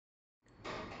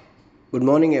Good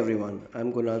morning, everyone.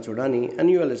 I'm Kunal Sodani, and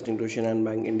you are listening to Shinhan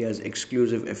Bank India's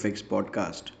exclusive FX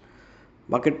podcast.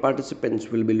 Market participants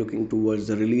will be looking towards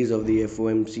the release of the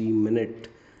FOMC minute,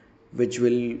 which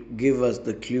will give us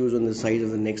the clues on the size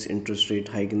of the next interest rate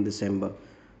hike in December,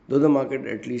 though the market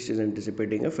at least is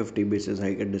anticipating a 50 basis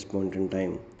hike at this point in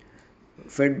time.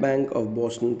 Fed Bank of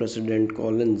Boston President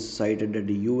Collins cited that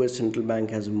the US central bank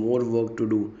has more work to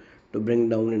do to bring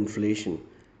down inflation.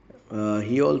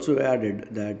 He also added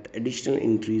that additional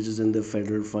increases in the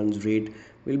federal funds rate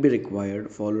will be required,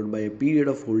 followed by a period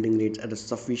of holding rates at a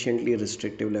sufficiently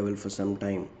restrictive level for some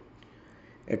time.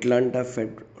 Atlanta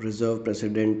Fed Reserve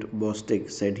President Bostic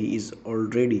said he is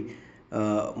already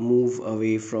move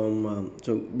away from.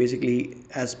 So basically,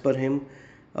 as per him,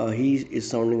 he is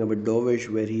sounding a bit dovish,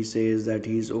 where he says that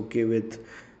he is okay with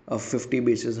a 50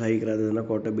 basis hike rather than a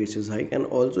quarter basis hike, and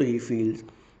also he feels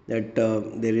that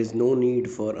there is no need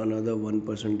for another 1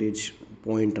 percentage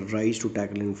point rise to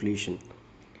tackle inflation.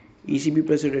 ECB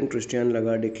President Christian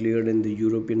Lagarde declared in the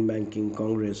European Banking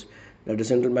Congress that the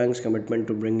central bank's commitment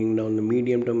to bringing down the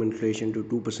medium term inflation to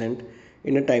 2%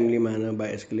 in a timely manner by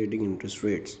escalating interest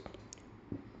rates.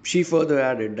 She further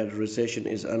added that a recession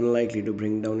is unlikely to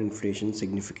bring down inflation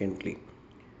significantly.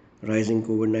 Rising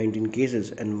COVID 19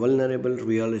 cases and vulnerable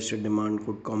real estate demand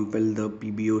could compel the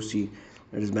PBOC,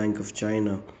 that is Bank of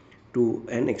China, to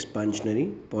an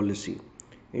expansionary policy.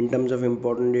 In terms of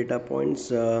important data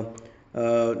points,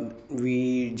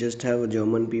 we just have a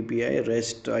German PPI.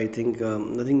 Rest, I think,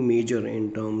 nothing major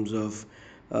in terms of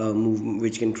move,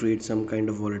 which can create some kind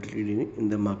of volatility in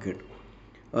the market.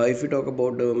 If we talk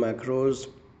about the macros,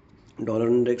 dollar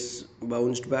index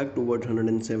bounced back toward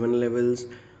 107 levels.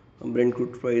 Brent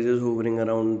crude prices hovering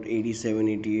around 87,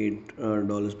 88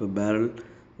 dollars per barrel,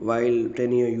 while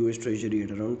 10-year US Treasury at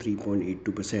around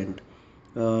 3.82%.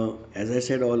 As I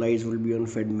said, all eyes will be on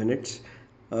Fed minutes.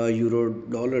 Euro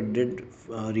dollar did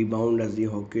rebound as the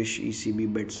hawkish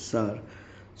ECB bets are.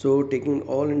 So, taking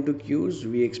all into cues,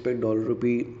 we expect dollar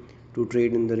rupee to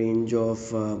trade in the range of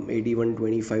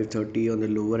 81.25.30 on the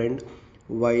lower end,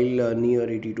 while near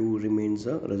 82 remains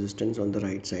a resistance on the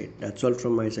right side. That's all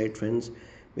from my side, friends.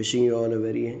 Wishing you all a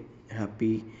very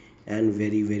happy and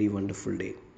very, very wonderful day.